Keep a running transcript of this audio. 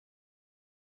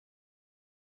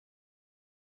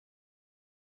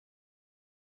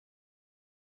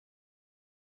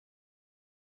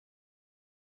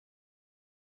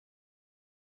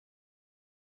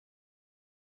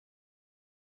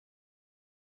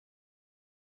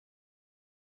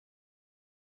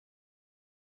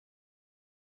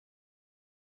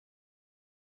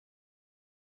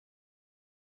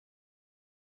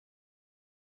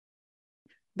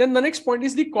Then the next point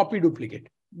is the copy duplicate.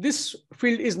 This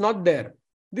field is not there.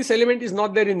 This element is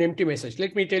not there in empty message.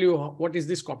 Let me tell you what is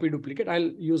this copy duplicate.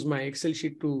 I'll use my Excel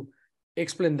sheet to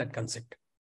explain that concept.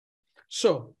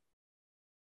 So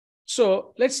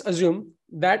let's assume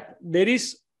that there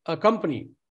is a company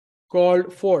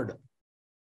called Ford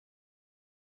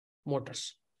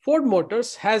Motors. Ford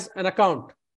Motors has an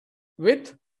account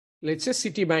with, let's say,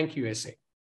 Citibank USA.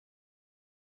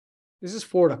 This is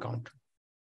Ford account.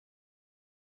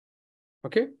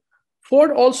 Okay.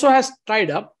 Ford also has tied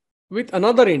up with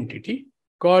another entity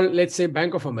called, let's say,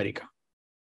 Bank of America.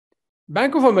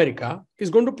 Bank of America is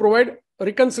going to provide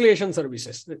reconciliation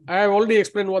services. I have already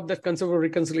explained what that concept of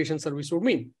reconciliation service would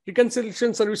mean.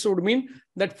 Reconciliation service would mean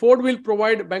that Ford will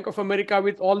provide Bank of America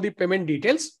with all the payment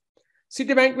details.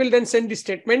 Citibank will then send the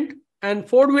statement, and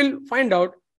Ford will find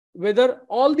out whether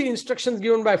all the instructions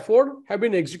given by Ford have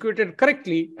been executed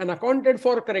correctly and accounted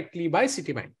for correctly by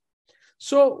Citibank.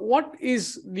 So what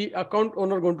is the account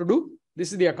owner going to do?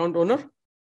 This is the account owner,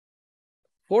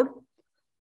 Ford.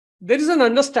 There is an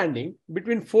understanding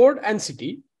between Ford and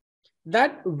Citi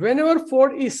that whenever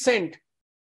Ford is sent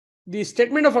the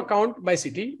statement of account by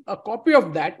Citi, a copy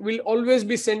of that will always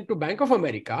be sent to Bank of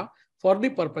America for the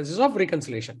purposes of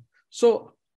reconciliation.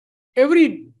 So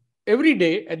every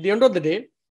day, at the end of the day,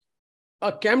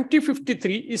 a CAMT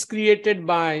 53 is created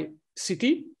by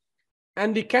Citi,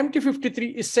 and the CAMT 53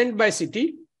 is sent by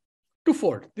Citi to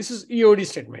Ford. This is EOD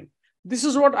statement. This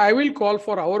is what I will call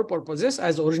for our purposes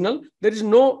as original. There is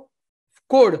no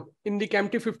code in the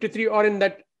CAMT 53 or in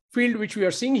that field which we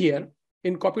are seeing here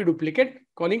in copy duplicate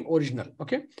calling original.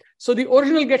 Okay. So the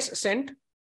original gets sent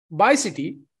by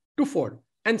Citi to Ford,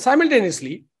 and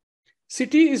simultaneously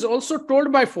Citi is also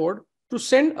told by Ford to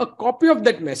send a copy of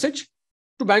that message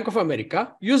to Bank of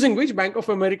America, using which Bank of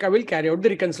America will carry out the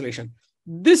reconciliation.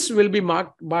 This will be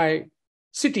marked by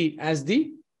Citi as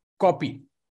the copy.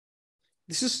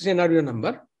 This is scenario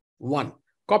number 1.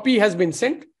 Copy has been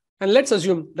sent, and let's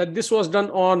assume that this was done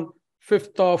on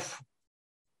 5th of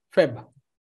Feb.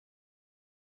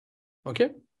 Okay.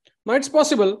 Now it's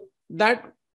possible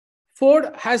that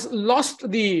Ford has lost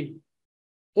the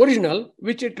original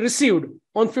which it received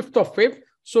on 5th of Feb.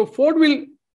 So Ford will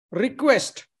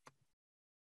request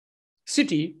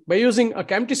Citi by using a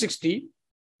CAMT 60.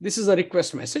 This is a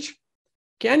request message.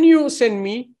 Can you send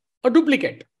me a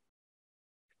duplicate?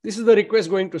 This is the request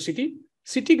going to Citi.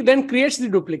 Citi then creates the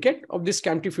duplicate of this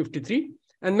CAMT 53.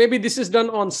 And maybe this is done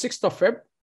on 6th of Feb.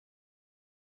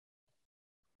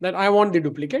 That I want the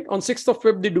duplicate. On 6th of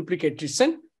Feb, the duplicate is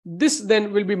sent. This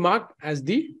then will be marked as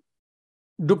the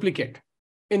duplicate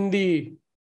in the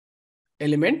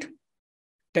element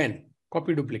 10,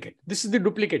 copy duplicate. This is the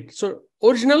duplicate. So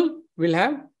original will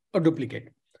have a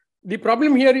duplicate. The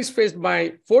problem here is faced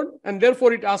by Ford, and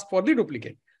therefore it asks for the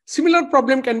duplicate. Similar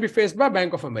problem can be faced by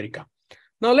Bank of America.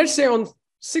 Now let's say on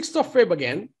 6th of Feb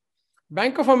again,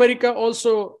 Bank of America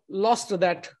also lost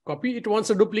that copy. It wants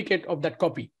a duplicate of that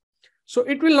copy. So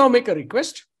it will now make a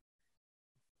request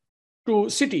to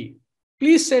Citi.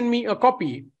 Please send me a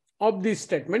copy of this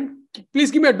statement.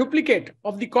 Please give me a duplicate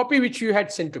of the copy which you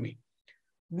had sent to me.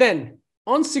 Then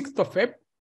on 6th of Feb,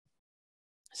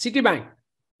 Citibank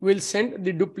will send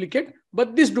the duplicate,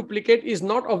 but this duplicate is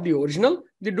not of the original.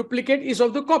 The duplicate is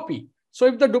of the copy. So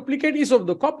if the duplicate is of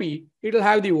the copy, it will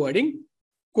have the wording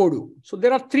Kodu. So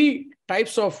there are 3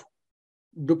 types of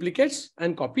duplicates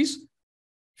and copies.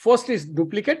 First is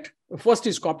duplicate. First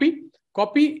is copy.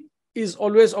 Copy is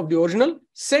always of the original,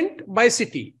 sent by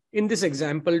Citi, in this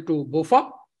example to BOFA.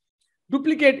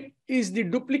 Duplicate is the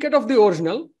duplicate of the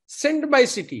original, sent by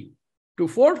Citi to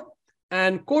Ford.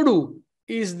 And Kodu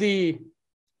is the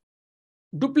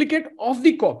duplicate of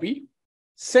the copy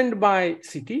sent by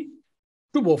Citi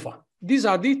to BOFA. These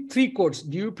are the 3 codes,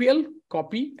 DUPL,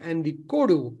 copy, and the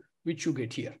Kodu, which you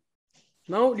get here.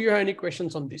 Now, do you have any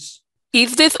questions on this?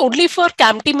 Is this only for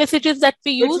CAMT messages that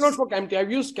we use? It's not for CAMT.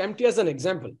 I've used CAMT as an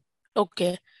example.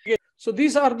 Okay. So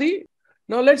these are the,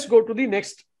 now let's go to the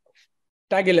next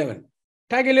tag 11.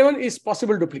 Tag 11 is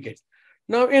possible duplicates.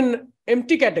 Now in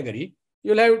empty category,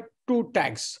 you'll have 2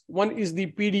 tags. One is the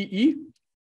PDE,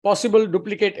 possible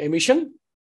duplicate emission.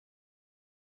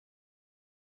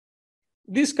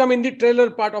 These come in the trailer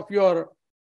part of your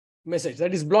message.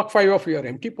 That is block 5 of your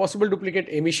empty, possible duplicate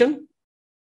emission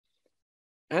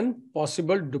and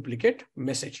possible duplicate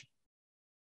message.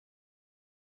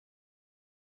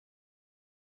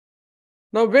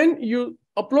 Now, when you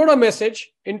upload a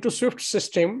message into Swift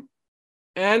system,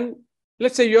 and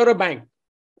let's say you're a bank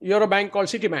called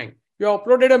Citibank. You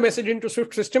uploaded a message into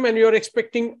Swift system and you're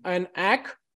expecting an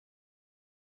ACK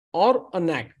or a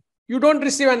NAG. you don't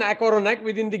receive an ACK or an ACK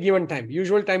within the given time.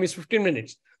 Usual time is 15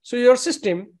 minutes. So your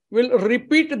system will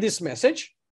repeat this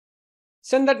message,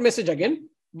 send that message again.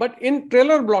 But in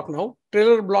trailer block now,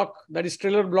 trailer block, that is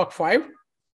trailer block 5,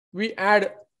 we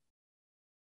add,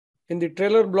 in the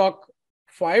trailer block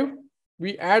 5,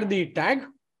 we add the tag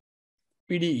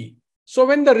PDE. So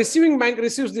when the receiving bank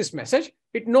receives this message,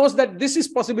 it knows that this is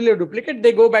possibly a duplicate.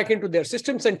 They go back into their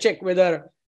systems and check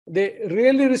whether they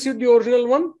really received the original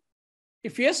one.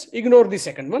 If yes, ignore the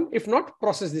second one. If not,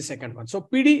 process the second one. So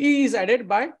PDE is added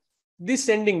by the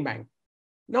sending bank.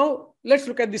 Now, let's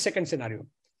look at the second scenario.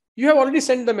 You have already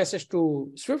sent the message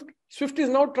to Swift. Swift is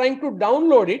now trying to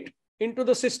download it into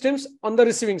the systems on the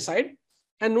receiving side.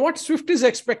 And what Swift is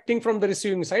expecting from the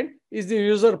receiving side is the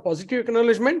user positive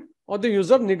acknowledgement or the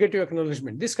user negative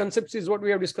acknowledgement. This concept is what we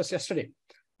have discussed yesterday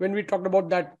when we talked about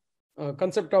that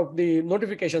concept of the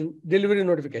notification, delivery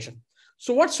notification.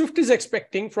 So what Swift is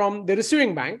expecting from the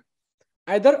receiving bank,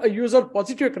 either a user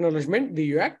positive acknowledgement,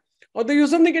 the UAC, or the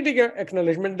user negative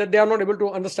acknowledgement that they are not able to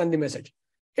understand the message.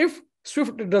 If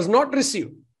Swift does not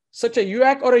receive such a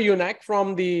UAC or a UNAC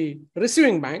from the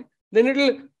receiving bank, then it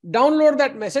will download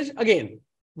that message again.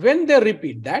 When they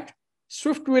repeat that,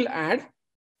 Swift will add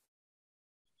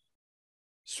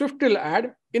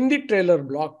in the trailer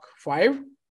block 5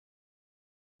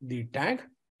 the tag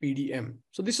PDM.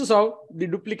 So this is how the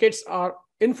duplicates are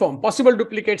informed. Possible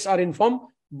duplicates are informed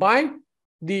by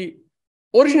the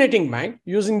originating bank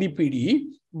using the PDE,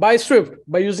 by Swift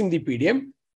by using the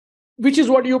PDM, which is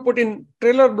what you put in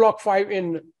trailer block 5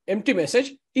 in empty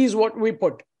message, is what we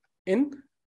put in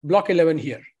block 11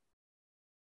 here.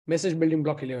 Message building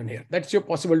block 11 here. That's your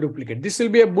possible duplicate. This will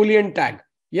be a Boolean tag,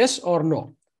 yes or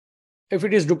no. If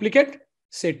it is duplicate,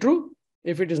 say true.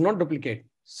 If it is not duplicate,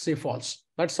 say false.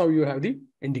 That's how you have the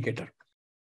indicator.